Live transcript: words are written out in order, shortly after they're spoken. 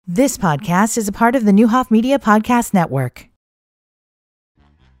This podcast is a part of the Newhoff Media Podcast Network.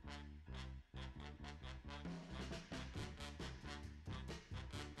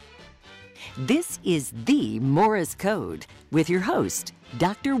 This is the Morris Code with your host,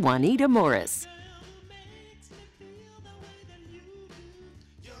 Dr. Juanita Morris.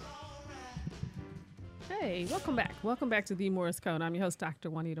 Hey, welcome back. Welcome back to the Morris Code. I'm your host,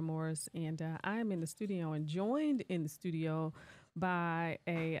 Dr. Juanita Morris, and I am in the studio and joined in the studio by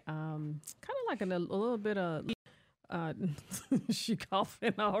a kind of like a little bit of she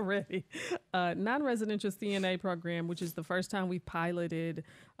coughing already. Non-residential CNA program, which is the first time we piloted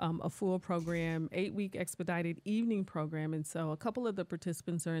a full program, 8-week expedited evening program. And so a couple of the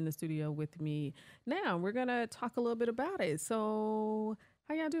participants are in the studio with me now. We're going to talk a little bit about it. So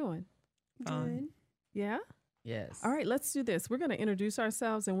how y'all doing? Good. Yeah? Yes. All right, let's do this. We're going to introduce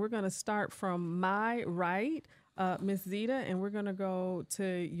ourselves, and we're going to start from my right, Miss Zita, and we're going to go to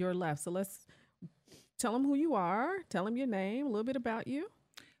your left. So let's tell them who you are, tell them your name, a little bit about you.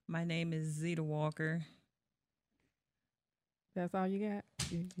 My name is Zita Walker. That's all you got?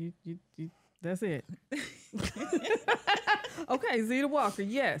 You that's it. Okay, Zita Walker,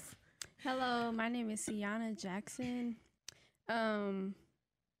 yes. Hello, my name is Sienna Jackson.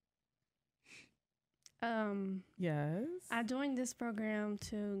 Yes. I joined this program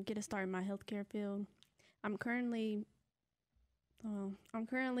to get a start in my healthcare field. I'm currently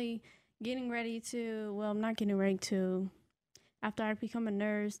getting ready to, well, I'm not getting ready to, after I become a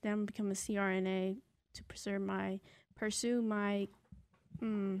nurse, then I'm going to become a CRNA to pursue my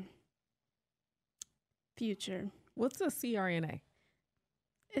future. What's a CRNA?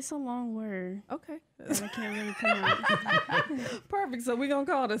 It's a long word. Okay. That I can't really pronounce. Perfect. So we're going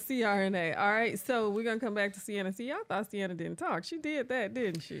to call it a CRNA. All right. So we're going to come back to Sienna. See, y'all thought Sienna didn't talk. She did that,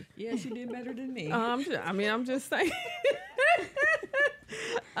 didn't she? Yeah, she did better than me. I'm just saying.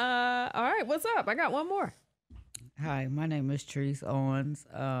 All right. What's up? I got one more. Hi, my name is Therese Owens.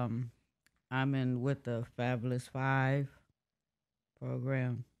 I'm in with the Fabulous 5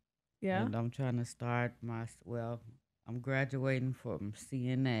 program. Yeah. And I'm trying to start I'm graduating from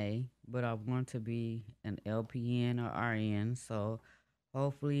CNA, but I want to be an LPN or RN. So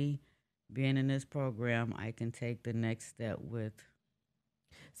hopefully being in this program, I can take the next step with.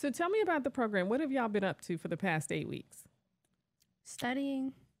 So tell me about the program. What have y'all been up to for the past 8 weeks?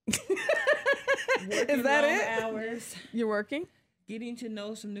 Studying. Is that it? Hours. You're working? Getting to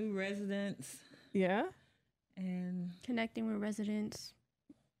know some new residents. Yeah. And Connecting with residents.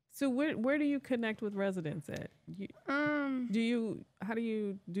 So where do you connect with residents at? How do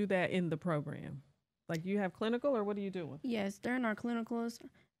you do that in the program? Like, you have clinical, or what are you doing? Yes, during our clinicals,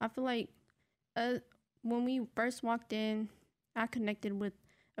 I feel like when we first walked in, I connected with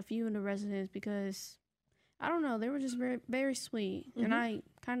a few of the residents because, I don't know, they were just very, very sweet. Mm-hmm. And I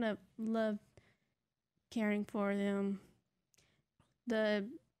kind of loved caring for them.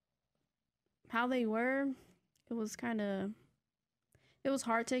 How they were, it was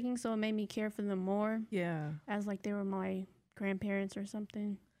hard taking, so it made me care for them more. Yeah. As like they were my grandparents or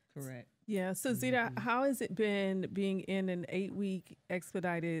something. correct. Yeah. So Zita, how has it been being in an 8-week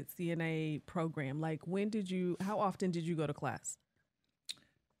expedited CNA program? Like, how often did you go to class?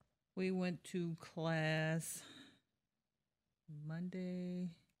 We went to class Monday,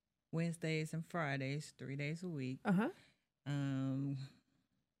 Wednesdays, and Fridays, 3 days a week. Uh-huh.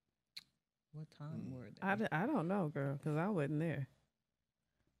 What time were they? I don't know, girl, because I wasn't there.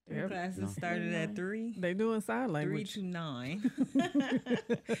 Their classes started at 3. They doing sign language. 3 to 9. You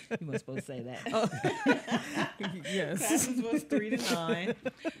weren't supposed to say that. Oh. Yes. Classes was 3 to 9.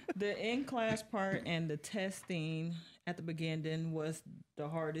 The in-class part and the testing at the beginning was the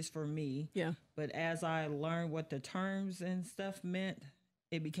hardest for me. Yeah. But as I learned what the terms and stuff meant,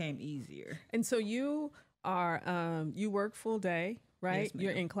 it became easier. And so you are, you work full day, right? Yes, ma'am.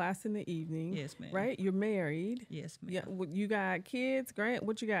 You're in class in the evening. Yes, ma'am. Right? You're married. Yes, ma'am. Yeah. You got kids, Grant?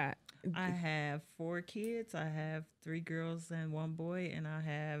 What you got? I have 4 kids. I have 3 girls and 1 boy, and I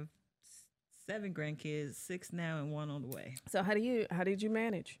have 7 grandkids, 6 now and 1 on the way. So how did you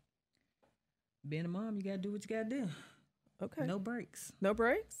manage? Being a mom, you got to do what you got to do. Okay. No breaks. No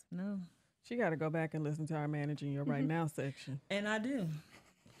breaks? No. She got to go back and listen to our Managing Your Right Now section. And I do.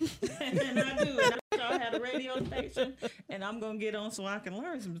 And I do. And I had a radio station, and I'm going to get on so I can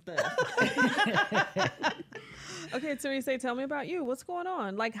learn some stuff. Okay, Therese, tell me about you. What's going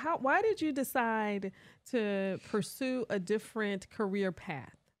on? Like, why did you decide to pursue a different career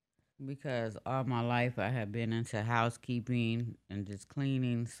path? Because all my life I have been into housekeeping and just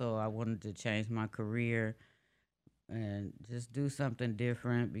cleaning, so I wanted to change my career and just do something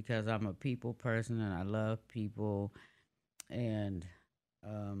different because I'm a people person and I love people. And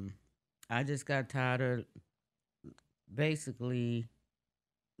I just got tired of basically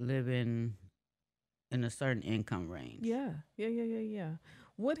living in a certain income range. Yeah.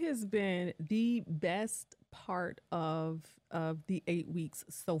 What has been the best part of the 8 weeks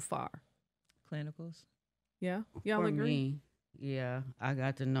so far? Clinicals. Yeah, y'all For agree? me, yeah, I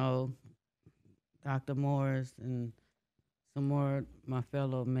got to know Dr. Morris and some more my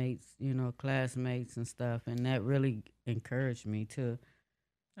fellow mates, classmates and stuff, and that really encouraged me to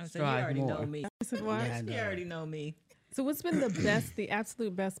I said, you strive already more. know me. I said, what? Yeah, I You know. already know me. So what's been the best, the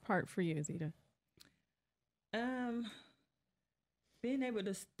absolute best part for you, Zita? Um, Being able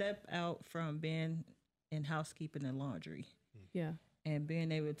to step out from being in housekeeping and laundry Yeah, and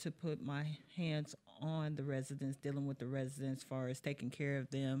being able to put my hands on the residents, dealing with the residents as far as taking care of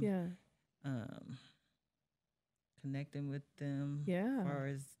them, yeah, um, connecting with them yeah. as far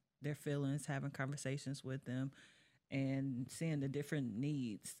as their feelings, having conversations with them, and seeing the different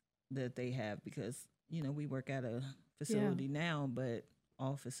needs that they have because, we work at a facility now, but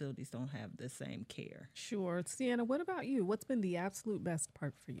all facilities don't have the same care. Sure. Sienna, what about you? What's been the absolute best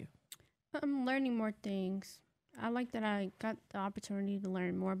part for you? I'm learning more things. I like that I got the opportunity to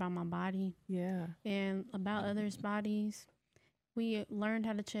learn more about my body Yeah. and about others' bodies. We learned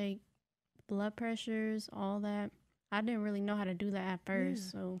how to check blood pressures, all that. I didn't really know how to do that at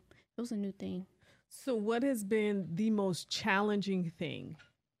first, Yeah. so it was a new thing. So what has been the most challenging thing?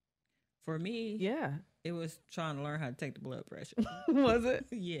 For me, Yeah. it was trying to learn how to take the blood pressure. Was it?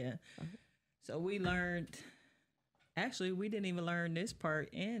 Yeah. So we learned, actually, we didn't even learn this part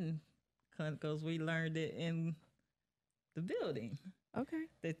in clinicals. We learned it in the building. Okay.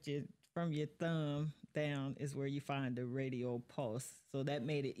 That from your thumb down is where you find the radial pulse. So that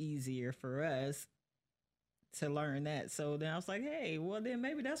made it easier for us to learn that. So then I was like, hey, well then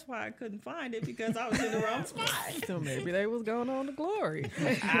maybe that's why I couldn't find it because I was in the wrong spot. So maybe they was going on to glory.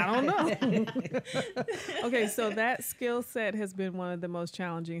 I don't know. Okay, so that skill set has been one of the most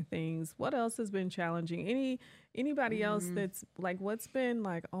challenging things. What else has been challenging? Anybody else that's like, what's been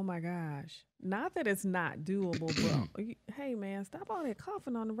like, oh my gosh, not that it's not doable, but hey man, stop all that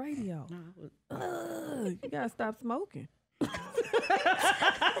coughing on the radio. You gotta stop smoking.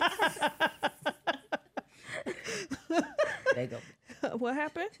 They go. What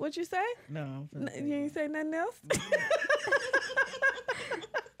happened? What'd you say? No, I'm finna say You ain't say nothing else?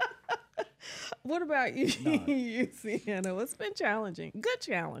 What about you, you, Sienna? What's been challenging? Good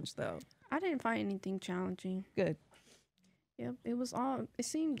challenge, though. I didn't find anything challenging. Good. Yep, it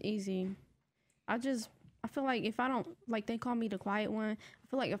seemed easy. I feel like if I don't, like they call me the quiet one, I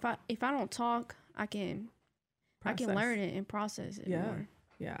feel like if I don't talk, I can learn it and process it Yeah. more.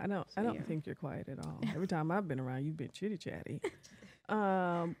 Yeah, I don't yeah. think you're quiet at all. Every time I've been around, you've been chitty chatty.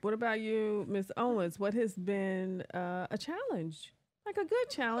 What about you, Miss Owens? What has been a challenge? Like a good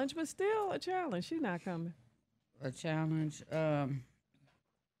challenge, but still a challenge. She's not coming. a challenge.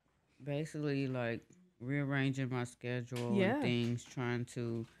 Basically like rearranging my schedule Yeah. and things, trying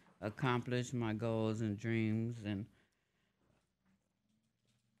to accomplish my goals and dreams, and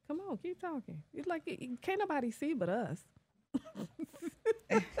Come on, keep talking. It's like can't nobody see but us.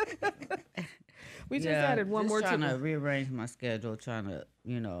 We just added one more trying to to the rearrange my schedule, trying to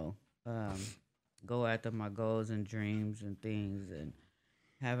go after my goals and dreams and things, and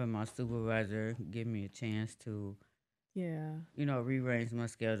having my supervisor give me a chance to yeah. rearrange my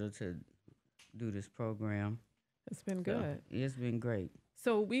schedule to do this program. It's been So, good. it's been great.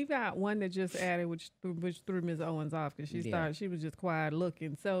 So we got one that just added, which threw Ms. Owens off because she was just quiet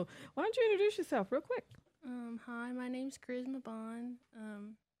looking. So why don't you introduce yourself real quick? Hi, my name's Charisma Bond.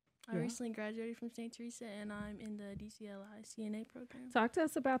 I Yeah. recently graduated from St. Teresa, and I'm in the DCLI CNA program. Talk to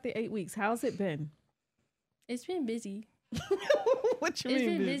us about the 8 weeks. How's it been? It's been busy. What you It's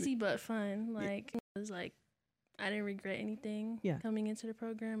mean been busy but fun. Like it was like I didn't regret anything coming into the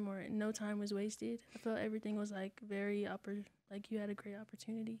program, or no time was wasted. I felt everything was like very like you had a great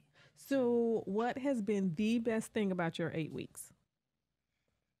opportunity. So what has been the best thing about your 8 weeks?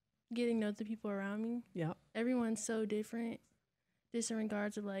 Getting to know the people around me. Yeah. Everyone's so different. Just in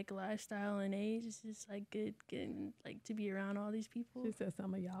regards of like lifestyle and age, it's just like good getting like to be around all these people. She said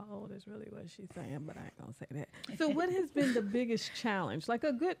some of y'all old is really what she's saying, but I ain't gonna say that. So what has been the biggest challenge? Like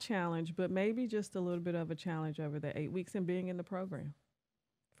a good challenge, but maybe just a little bit of a challenge over the 8 weeks and being in the program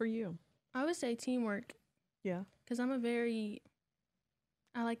for you? I would say teamwork. Yeah. Because I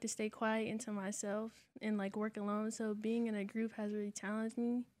like to stay quiet into myself and like work alone. So being in a group has really challenged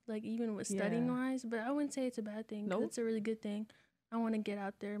me, like even with studying wise. But I wouldn't say it's a bad thing. Nope. It's a really good thing. I want to get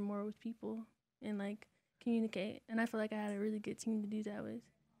out there more with people and like communicate. And I feel like I had a really good team to do that with.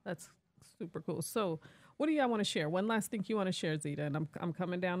 That's super cool. So What do y'all want to share? One last thing you want to share, Zita, and I'm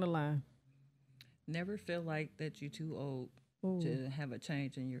coming down the line. Never feel like that you're too old to have a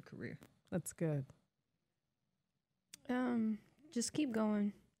change in your career. That's good. Just keep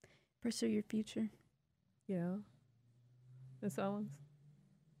going. Pursue your future. Yeah. Miss Owens?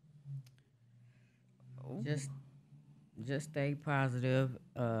 Just stay positive,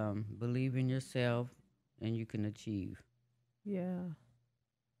 believe in yourself, and you can achieve. Yeah.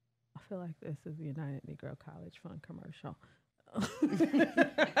 I feel like this is the United Negro College Fund commercial.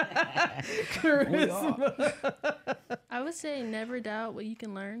 I would say never doubt what you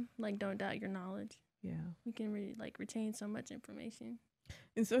can learn. Like, don't doubt your knowledge. Yeah. You can really retain so much information.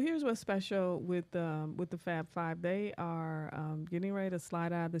 And so here's what's special with the Fab Five. They are getting ready to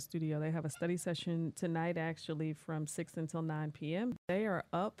slide out of the studio. They have a study session tonight, actually, from 6 until 9 p.m. They are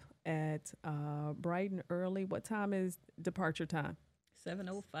up at bright and early. What time is departure time?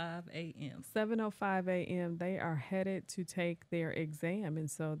 7:05 a.m. 7:05 a.m. They are headed to take their exam. And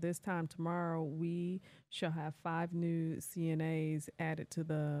so this time tomorrow, we shall have 5 new CNAs added to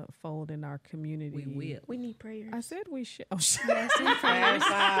the fold in our community. We will. We need prayers. I said we should. Oh, shit. Yes, and prayers.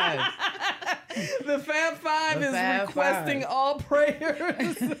 The Fab Five is Fab requesting Five. all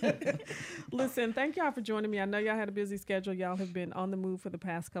prayers. Listen, thank y'all for joining me. I know y'all had a busy schedule. Y'all have been on the move for the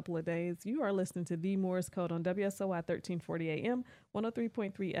past couple of days. You are listening to The Morris Code on WSOI 1340 AM,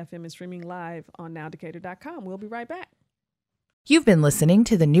 103.3 FM, and streaming live on nowdecatur.com. We'll be right back. You've been listening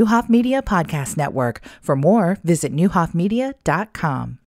to the Newhoff Media Podcast Network. For more, visit newhoffmedia.com.